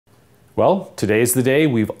Well, today's the day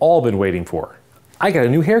we've all been waiting for. I got a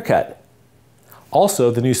new haircut.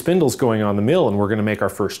 Also, the new spindle's going on the mill and we're going to make our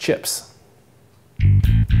first chips.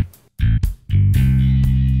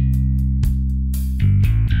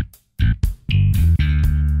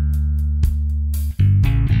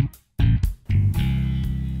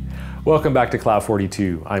 Welcome back to Cloud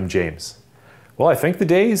 42. I'm James. Well, I think the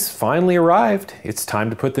day's finally arrived. It's time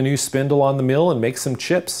to put the new spindle on the mill and make some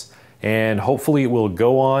chips. And hopefully it will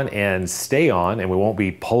go on and stay on and we won't be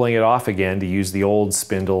pulling it off again to use the old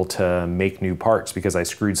spindle to make new parts because I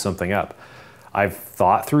screwed something up. I've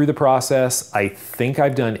thought through the process. I think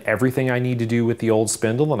I've done everything I need to do with the old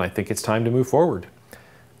spindle and I think it's time to move forward.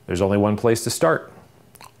 There's only one place to start.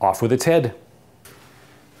 Off with its head.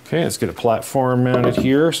 Okay, let's get a platform mounted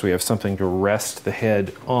here so we have something to rest the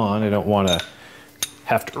head on. I don't want to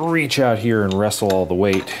have to reach out here and wrestle all the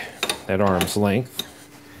weight at arm's length.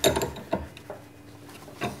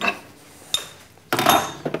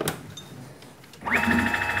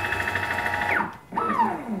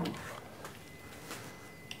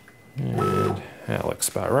 And that looks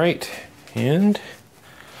about right. And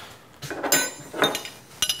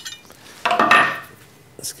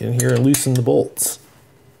let's get in here and loosen the bolts.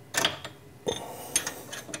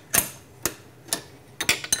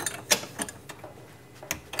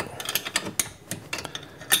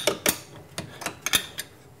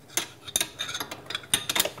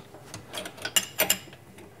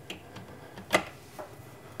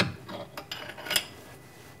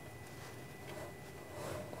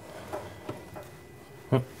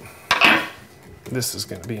 This is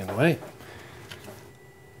going to be in the way.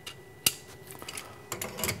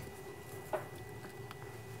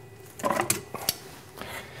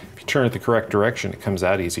 If you turn it the correct direction, it comes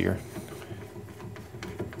out easier.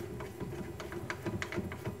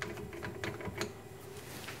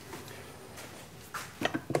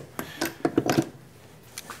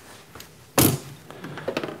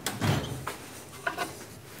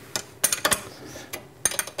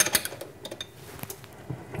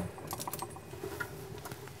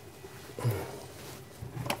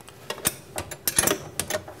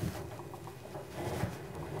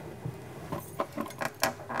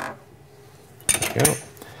 Go.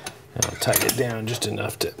 And I'll tighten it down just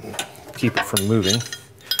enough to keep it from moving.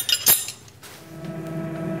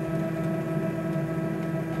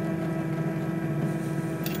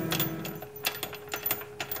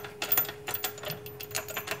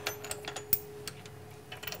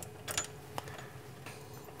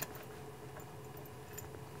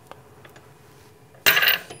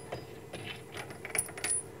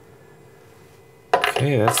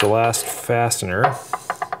 Okay, that's the last fastener.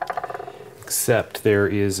 Except there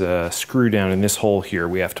is a screw down in this hole here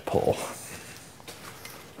we have to pull.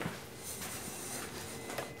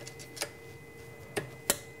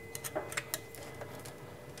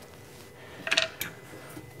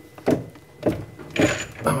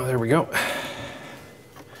 Oh, there we go.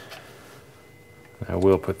 I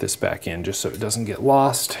will put this back in just so it doesn't get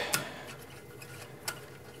lost.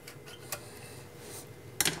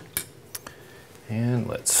 And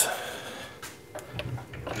let's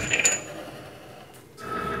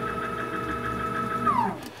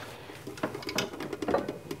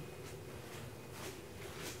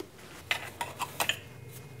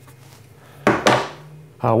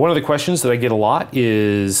one of the questions that I get a lot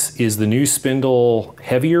is the new spindle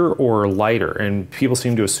heavier or lighter? And people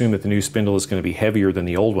seem to assume that the new spindle is going to be heavier than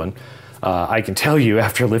the old one. I can tell you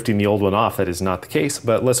after lifting the old one off that is not the case,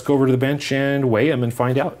 but let's go over to the bench and weigh them and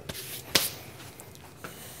find out.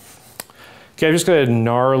 Okay, I've just got a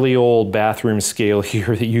gnarly old bathroom scale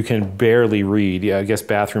here that you can barely read. Yeah, I guess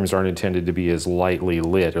bathrooms aren't intended to be as lightly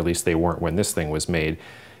lit, or at least they weren't when this thing was made,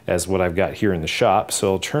 as what I've got here in the shop.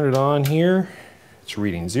 So I'll turn it on here. It's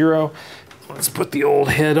reading 0. Let's put the old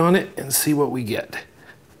head on it and see what we get.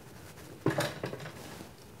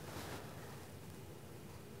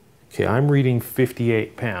 Okay, I'm reading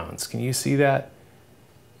 58 pounds. Can you see that?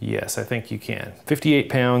 Yes, I think you can. 58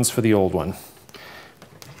 pounds for the old one.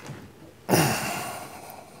 I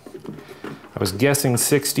was guessing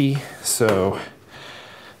 60, so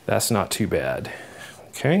that's not too bad.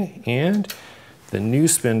 Okay, and the new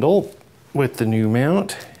spindle with the new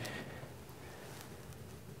mount,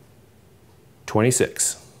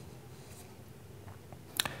 26.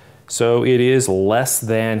 So it is less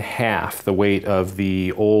than half the weight of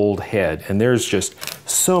the old head. And there's just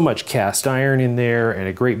so much cast iron in there and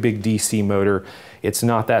a great big DC motor. It's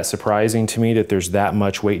not that surprising to me that there's that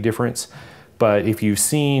much weight difference. But if you've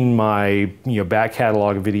seen my back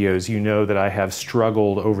catalog of videos, you know that I have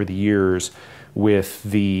struggled over the years with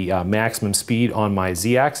the maximum speed on my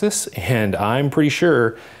Z-axis, and I'm pretty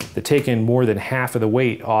sure that taking more than half of the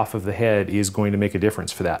weight off of the head is going to make a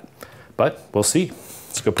difference for that. But we'll see.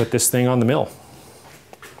 Let's go put this thing on the mill.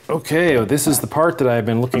 Okay, well, this is the part that I've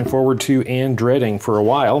been looking forward to and dreading for a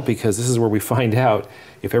while, because this is where we find out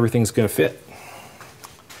if everything's going to fit.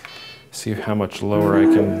 See how much lower I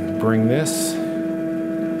can bring this.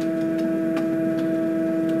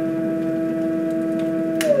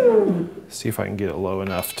 See if I can get it low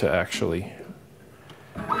enough to actually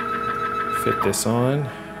fit this on.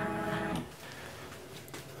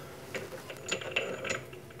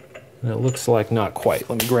 And it looks like not quite.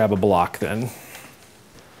 Let me grab a block then.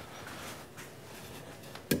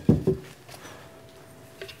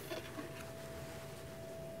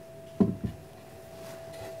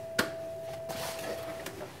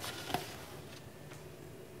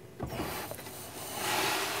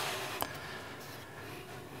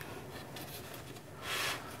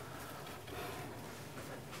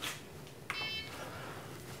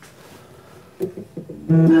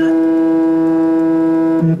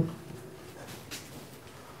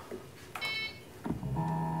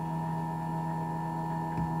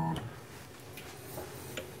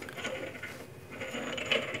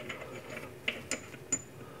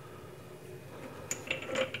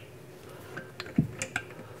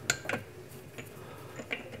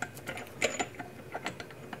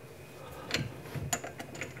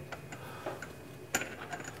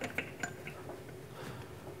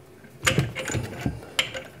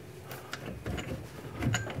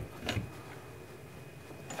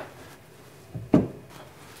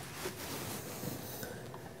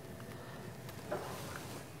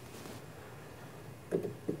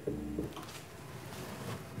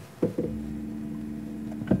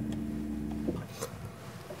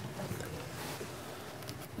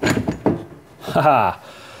 Haha.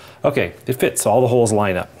 Okay, it fits. All the holes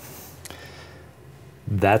line up.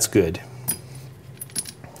 That's good.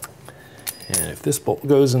 And if this bolt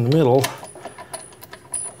goes in the middle,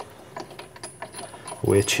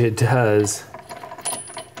 which it does,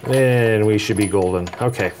 then we should be golden.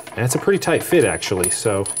 Okay, and it's a pretty tight fit actually,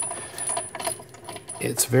 so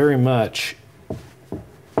it's very much,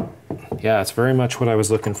 yeah, it's very much what I was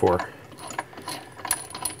looking for.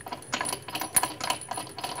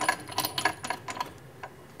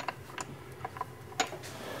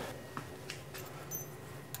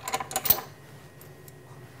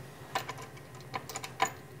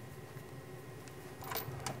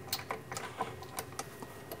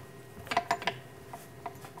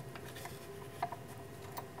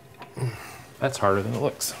 That's harder than it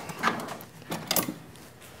looks.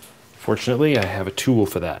 Fortunately, I have a tool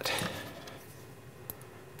for that.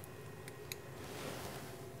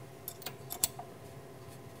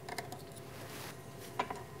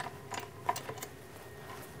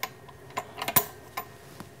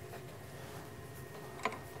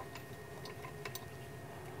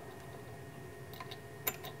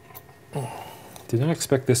 Did not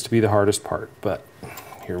expect this to be the hardest part, but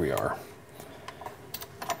here we are.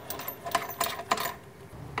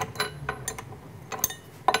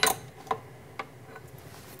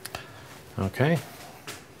 Okay.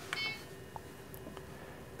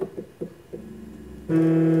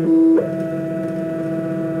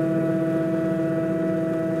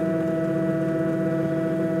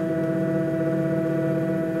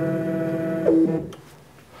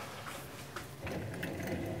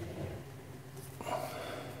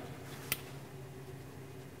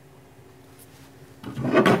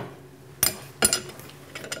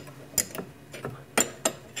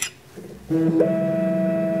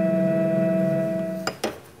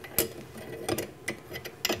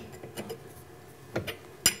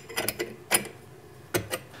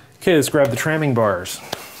 Okay, let's grab the tramming bars.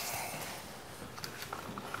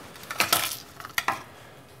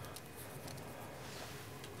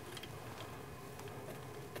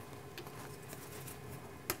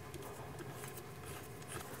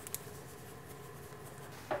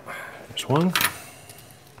 There's one.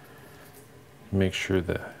 Make sure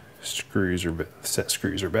the screws are, set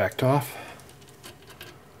screws are backed off.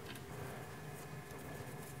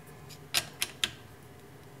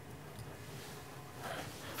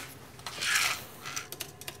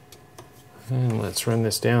 And let's run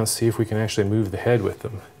this down, see if we can actually move the head with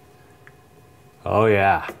them. Oh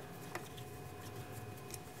yeah.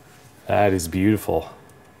 That is beautiful.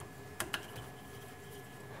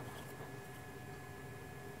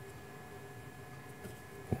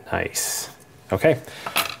 Nice. Okay,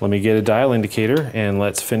 let me get a dial indicator and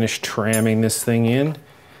let's finish tramming this thing in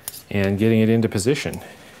and getting it into position.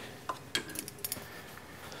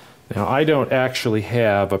 Now I don't actually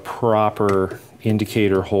have a proper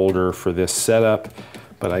indicator holder for this setup,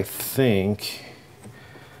 but I think,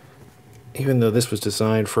 even though this was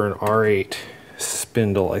designed for an R8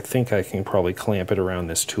 spindle, I think I can probably clamp it around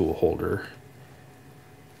this tool holder.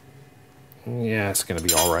 Yeah, it's going to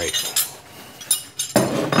be all right.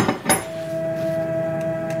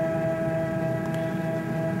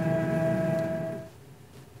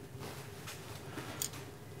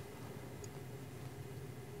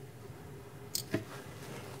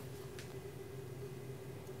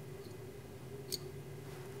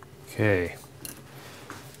 Okay.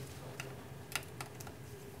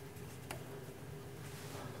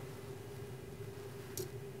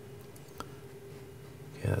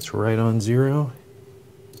 Yeah, that's right on 0.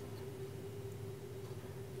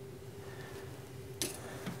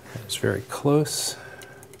 That's very close.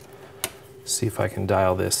 See if I can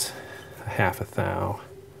dial this a half a thou.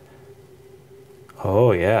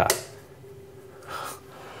 Oh yeah.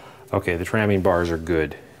 Okay, the tramming bars are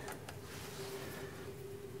good.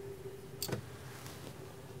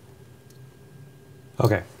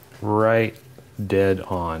 Okay, right dead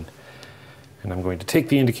on. And I'm going to take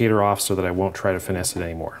the indicator off so that I won't try to finesse it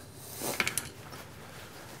anymore.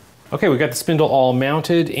 Okay, we got the spindle all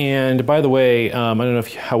mounted, and by the way, I don't know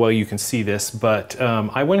how well you can see this, but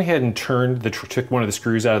I went ahead and turned took one of the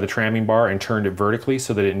screws out of the tramming bar and turned it vertically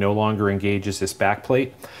so that it no longer engages this back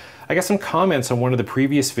plate. I got some comments on one of the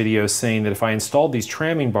previous videos saying that if I installed these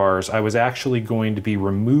tramming bars, I was actually going to be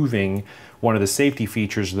removing one of the safety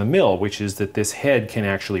features of the mill, which is that this head can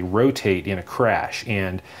actually rotate in a crash,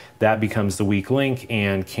 and that becomes the weak link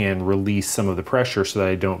and can release some of the pressure so that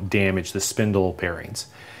I don't damage the spindle bearings.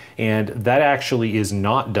 And that actually is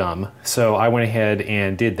not dumb, so I went ahead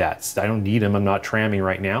and did that. I don't need them, I'm not tramming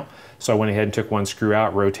right now. So I went ahead and took one screw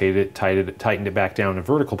out, rotated it, tightened it back down in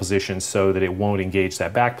vertical position so that it won't engage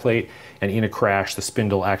that back plate, and in a crash the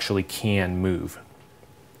spindle actually can move.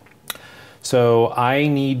 So I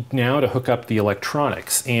need now to hook up the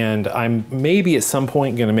electronics, and I'm maybe at some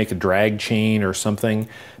point going to make a drag chain or something,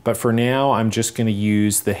 but for now I'm just going to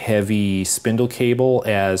use the heavy spindle cable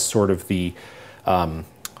as sort of the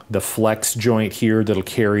flex joint here that'll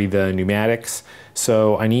carry the pneumatics.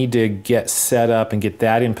 So I need to get set up and get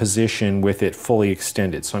that in position with it fully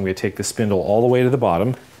extended. So I'm going to take the spindle all the way to the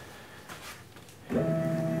bottom.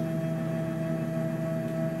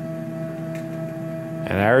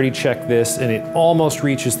 And I already checked this, and it almost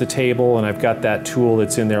reaches the table, and I've got that tool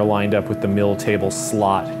that's in there lined up with the mill table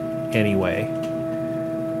slot anyway.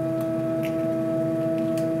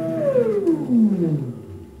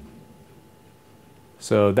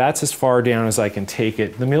 So that's as far down as I can take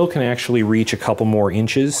it. The mill can actually reach a couple more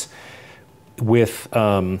inches with,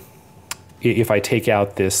 if I take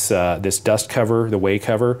out this, this dust cover, the way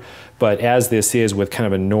cover. But as this is with kind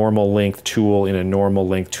of a normal length tool in a normal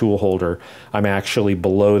length tool holder, I'm actually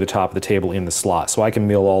below the top of the table in the slot. So I can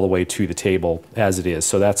mill all the way to the table as it is.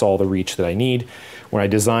 So that's all the reach that I need. When I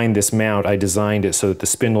designed this mount, I designed it so that the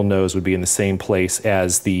spindle nose would be in the same place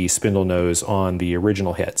as the spindle nose on the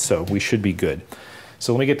original head. So we should be good.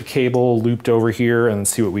 So let me get the cable looped over here and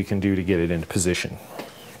see what we can do to get it into position.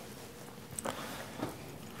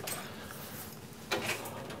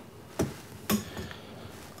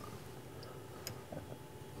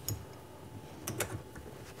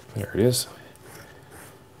 There it is.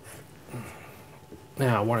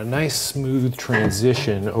 Now I want a nice smooth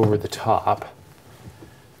transition over the top.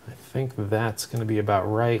 I think that's going to be about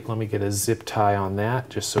right. Let me get a zip tie on that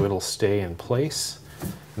just so it'll stay in place.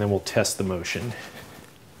 And then we'll test the motion.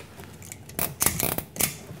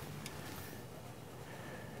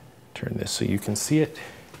 Turn this so you can see it.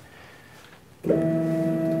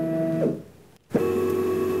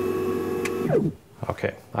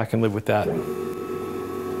 Okay, I can live with that.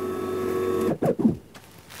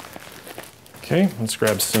 Okay, let's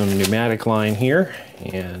grab some pneumatic line here,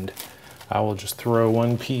 and I will just throw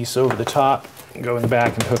one piece over the top, go in the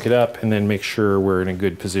back and hook it up, and then make sure we're in a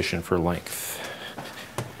good position for length.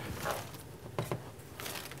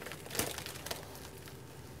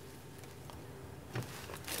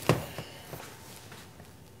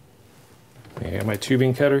 I got my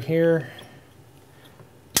tubing cutter here.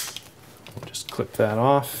 I'll just clip that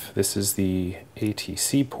off. This is the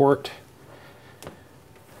ATC port.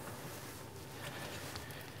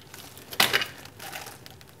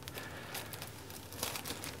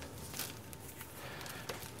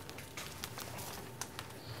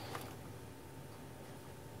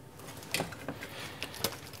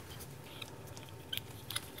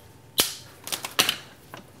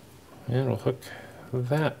 And we'll hook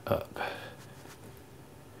that up.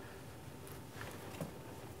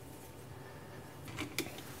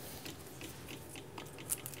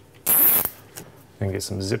 And get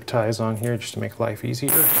some zip ties on here just to make life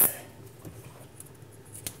easier.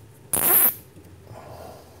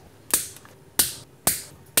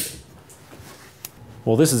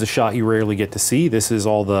 Well, this is a shot you rarely get to see. This is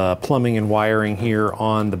all the plumbing and wiring here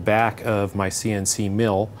on the back of my CNC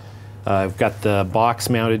mill. I've got the box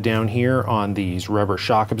mounted down here on these rubber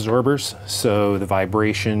shock absorbers, so the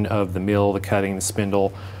vibration of the mill, the cutting, the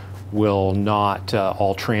spindle will not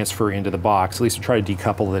all transfer into the box. At least I'll try to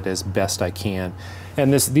decouple it as best I can.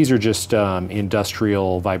 And these are just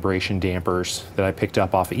industrial vibration dampers that I picked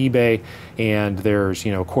up off of eBay, and there's,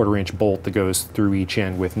 you know, a 1/4 inch bolt that goes through each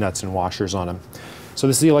end with nuts and washers on them. So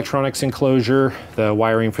this is the electronics enclosure, the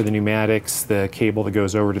wiring for the pneumatics, the cable that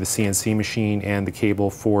goes over to the CNC machine, and the cable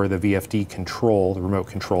for the VFD control, the remote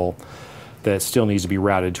control, that still needs to be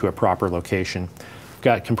routed to a proper location.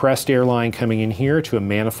 Got compressed air line coming in here to a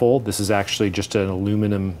manifold. This is actually just an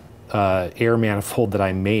aluminum air manifold that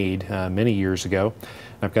I made many years ago.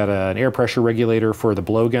 I've got an air pressure regulator for the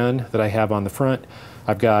blowgun that I have on the front.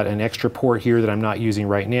 I've got an extra port here that I'm not using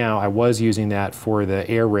right now. I was using that for the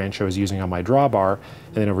air wrench I was using on my drawbar.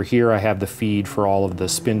 And then over here I have the feed for all of the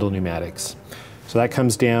spindle pneumatics. So that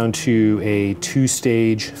comes down to a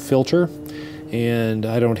 2-stage filter. And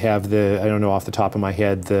I don't know off the top of my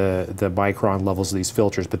head the micron levels of these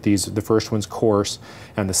filters, but the first one's coarse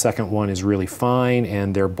and the second one is really fine,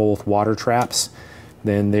 and they're both water traps.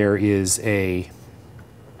 Then there is a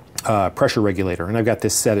pressure regulator, and I've got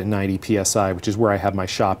this set at 90 PSI, which is where I have my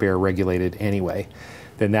shop air regulated anyway.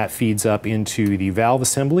 Then that feeds up into the valve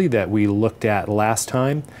assembly that we looked at last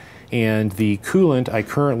time. And the coolant I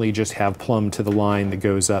currently just have plumbed to the line that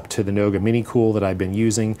goes up to the Noga Mini Cool that I've been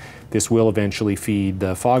using. This will eventually feed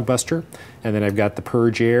the fog buster. And then I've got the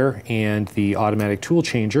purge air and the automatic tool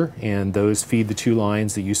changer, and those feed the 2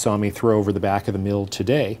 lines that you saw me throw over the back of the mill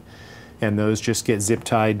today. And those just get zip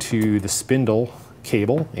tied to the spindle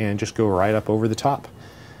cable and just go right up over the top.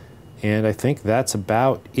 And I think that's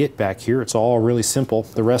about it back here. It's all really simple.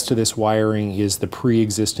 The rest of this wiring is the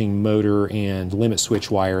pre-existing motor and limit switch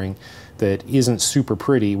wiring that isn't super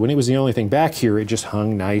pretty. When it was the only thing back here, it just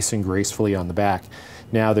hung nice and gracefully on the back.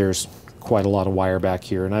 Now there's quite a lot of wire back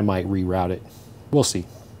here, and I might reroute it. We'll see.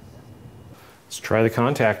 Let's try the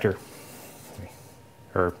contactor,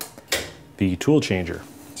 or the tool changer.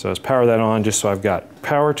 So let's power that on just so I've got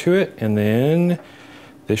power to it, and then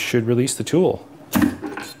this should release the tool.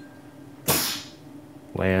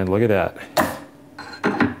 And look at that.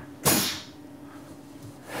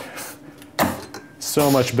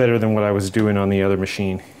 So much better than what I was doing on the other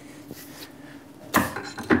machine.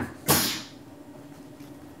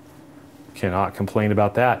 Cannot complain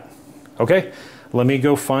about that. Okay, let me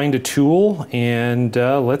go find a tool and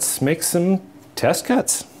let's make some test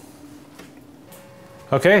cuts.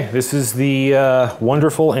 Okay, this is the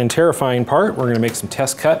wonderful and terrifying part. We're gonna make some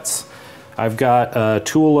test cuts. I've got a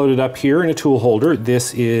tool loaded up here in a tool holder.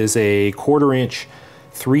 This is a 1/4 inch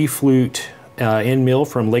 3-flute end mill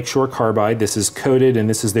from Lakeshore Carbide. This is coated, and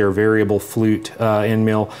this is their variable flute end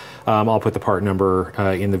mill. I'll put the part number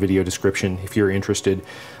in the video description if you're interested.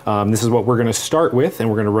 This is what we're gonna start with, and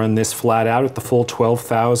we're gonna run this flat out at the full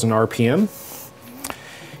 12,000 RPM.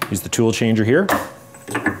 Use the tool changer here.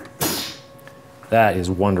 That is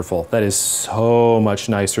wonderful. That is so much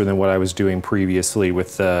nicer than what I was doing previously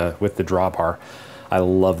with the drawbar. I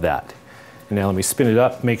love that. And now let me spin it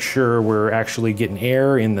up, make sure we're actually getting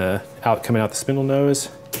air in coming out the spindle nose.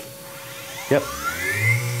 Yep.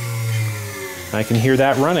 I can hear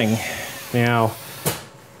that running. Now,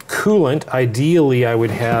 coolant, ideally I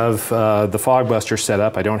would have the fog buster set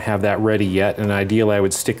up. I don't have that ready yet, and ideally I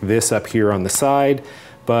would stick this up here on the side.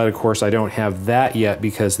 But of course I don't have that yet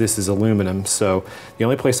because this is aluminum, so the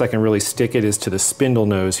only place I can really stick it is to the spindle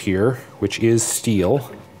nose here, which is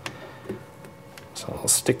steel. So I'll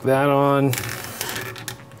stick that on.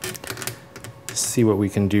 See what we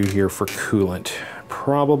can do here for coolant.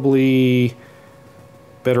 Probably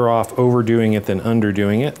better off overdoing it than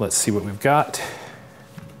underdoing it. Let's see what we've got.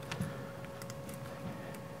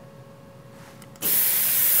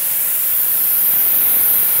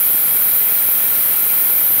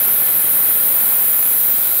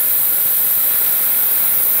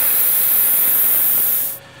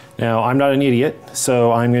 Now, I'm not an idiot,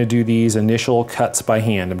 so I'm going to do these initial cuts by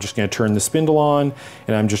hand. I'm just going to turn the spindle on,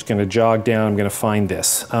 and I'm just going to jog down. I'm going to find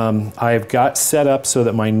this. I've got set up so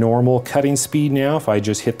that my normal cutting speed now, if I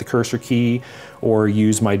just hit the cursor key or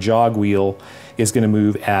use my jog wheel, is going to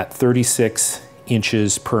move at 36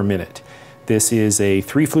 inches per minute. This is a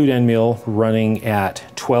 3-flute end mill running at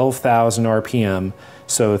 12,000 RPM,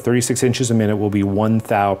 So 36 inches a minute will be 1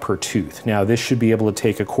 thou per tooth. Now this should be able to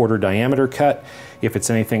take a 1/4 diameter cut. If it's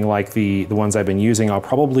anything like the ones I've been using, I'll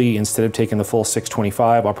probably, instead of taking the full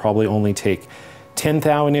 625, I'll probably only take 10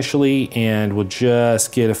 thou initially, and we'll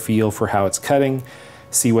just get a feel for how it's cutting,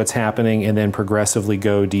 see what's happening, and then progressively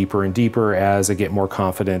go deeper and deeper as I get more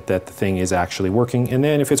confident that the thing is actually working. And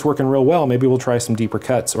then if it's working real well, maybe we'll try some deeper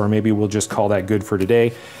cuts, or maybe we'll just call that good for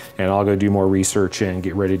today, and I'll go do more research and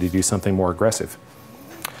get ready to do something more aggressive.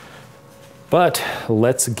 But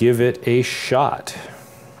let's give it a shot.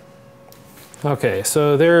 Okay,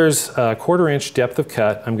 so there's a 1/4 inch depth of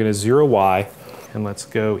cut. I'm gonna 0 Y, and let's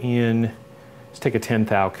go in, let's take a 10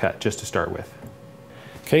 thou cut just to start with.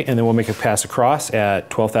 Okay, and then we'll make a pass across at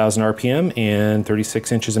 12,000 RPM and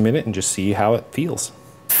 36 inches a minute and just see how it feels.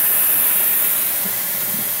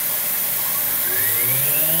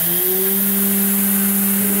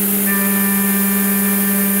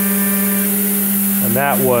 And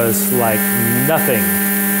that was like nothing.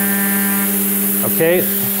 Okay,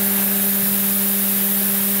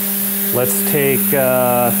 let's take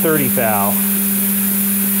 30 thou.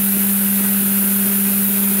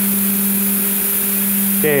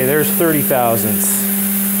 Okay, there's 30 thousandths.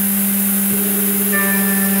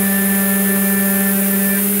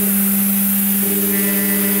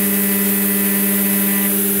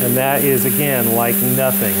 And that is, again, like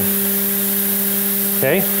nothing.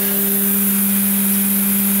 Okay?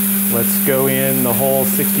 Let's go in the whole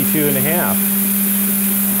 62.5.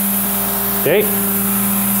 Okay,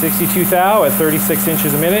 62 thou at 36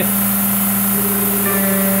 inches a minute.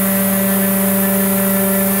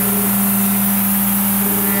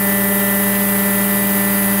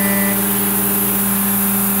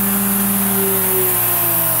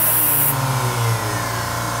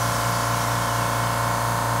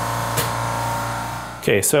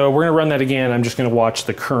 Okay, so we're gonna run that again. I'm just gonna watch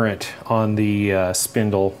the current on the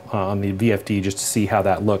spindle, on the VFD, just to see how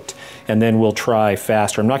that looked. And then we'll try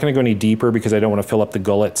faster. I'm not gonna go any deeper because I don't wanna fill up the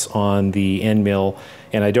gullets on the end mill,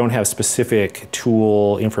 and I don't have specific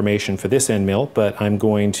tool information for this end mill, but I'm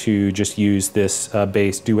going to just use this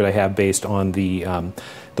do what I have based on the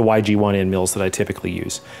YG1 end mills that I typically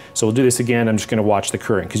use. So we'll do this again. I'm just gonna watch the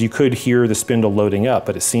current, because you could hear the spindle loading up,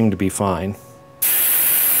 but it seemed to be fine.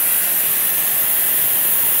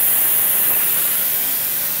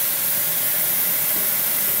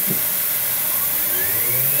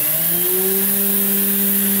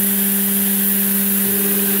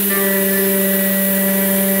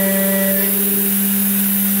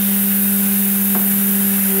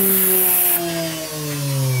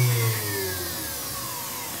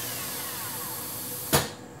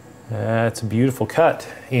 That's a beautiful cut,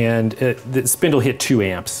 and the spindle hit 2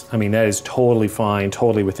 amps. I mean, that is totally fine,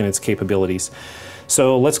 totally within its capabilities.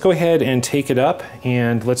 So let's go ahead and take it up,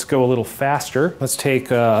 and let's go a little faster. Let's take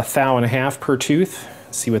 1.5 thou per tooth,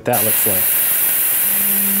 see what that looks like.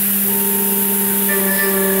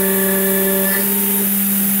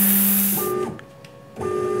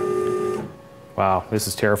 Wow, this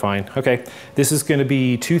is terrifying. Okay, this is gonna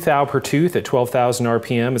be 2 thou per tooth at 12,000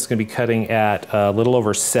 RPM. It's gonna be cutting at a little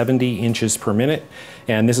over 70 inches per minute.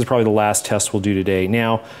 And this is probably the last test we'll do today.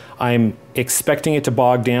 Now, I'm expecting it to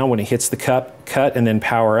bog down when it hits the cut and then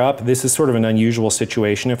power up. This is sort of an unusual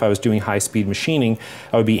situation. If I was doing high-speed machining,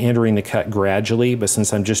 I would be entering the cut gradually, but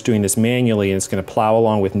since I'm just doing this manually and it's gonna plow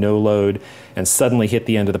along with no load and suddenly hit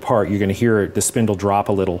the end of the part, you're gonna hear the spindle drop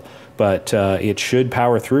a little, but it should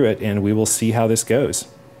power through it, and we will see how this goes.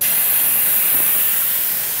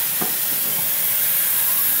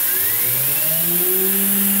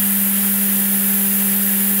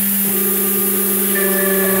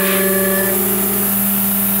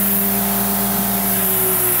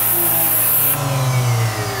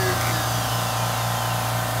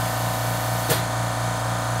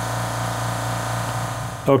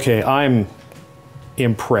 Okay, I'm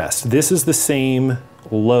impressed. This is the same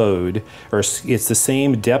load, or it's the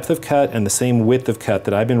same depth of cut and the same width of cut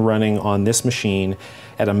that I've been running on this machine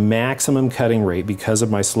at a maximum cutting rate. Because of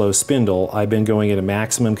my slow spindle, I've been going at a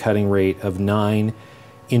maximum cutting rate of 9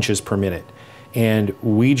 inches per minute. And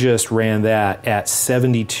we just ran that at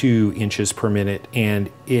 72 inches per minute, and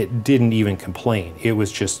it didn't even complain. It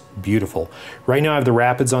was just beautiful. Right now I have the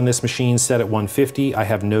rapids on this machine set at 150. I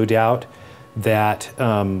have no doubt that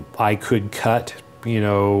I could cut, you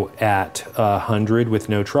know, at 100 with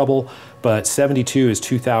no trouble, but 72 is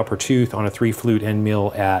 2 thou per tooth on a 3-flute end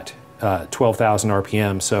mill at 12,000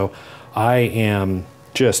 RPM. So I am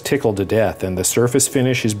just tickled to death, and the surface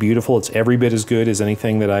finish is beautiful. It's every bit as good as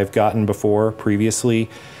anything that I've gotten before previously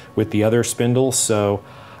with the other spindles. So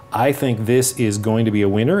I think this is going to be a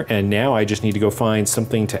winner, and now I just need to go find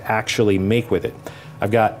something to actually make with it. I've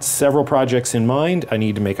got several projects in mind. I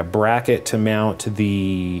need to make a bracket to mount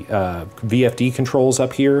the VFD controls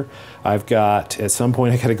up here. I've got, at some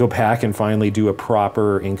point, I got to go back and finally do a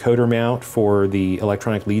proper encoder mount for the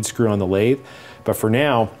electronic lead screw on the lathe. But for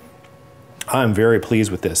now, I'm very pleased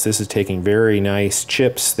with this. This is taking very nice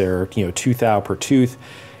chips. They're 2 thou per tooth,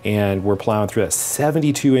 and we're plowing through that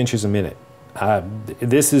 72 inches a minute.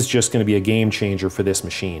 This is just going to be a game changer for this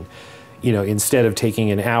machine. Instead of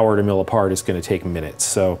taking an hour to mill apart, it's going to take minutes.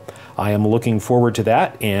 So I am looking forward to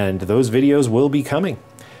that, and those videos will be coming.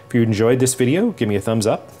 If you enjoyed this video, give me a thumbs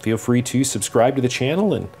up. Feel free to subscribe to the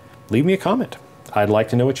channel and leave me a comment. I'd like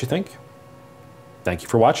to know what you think. Thank you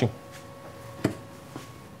for watching.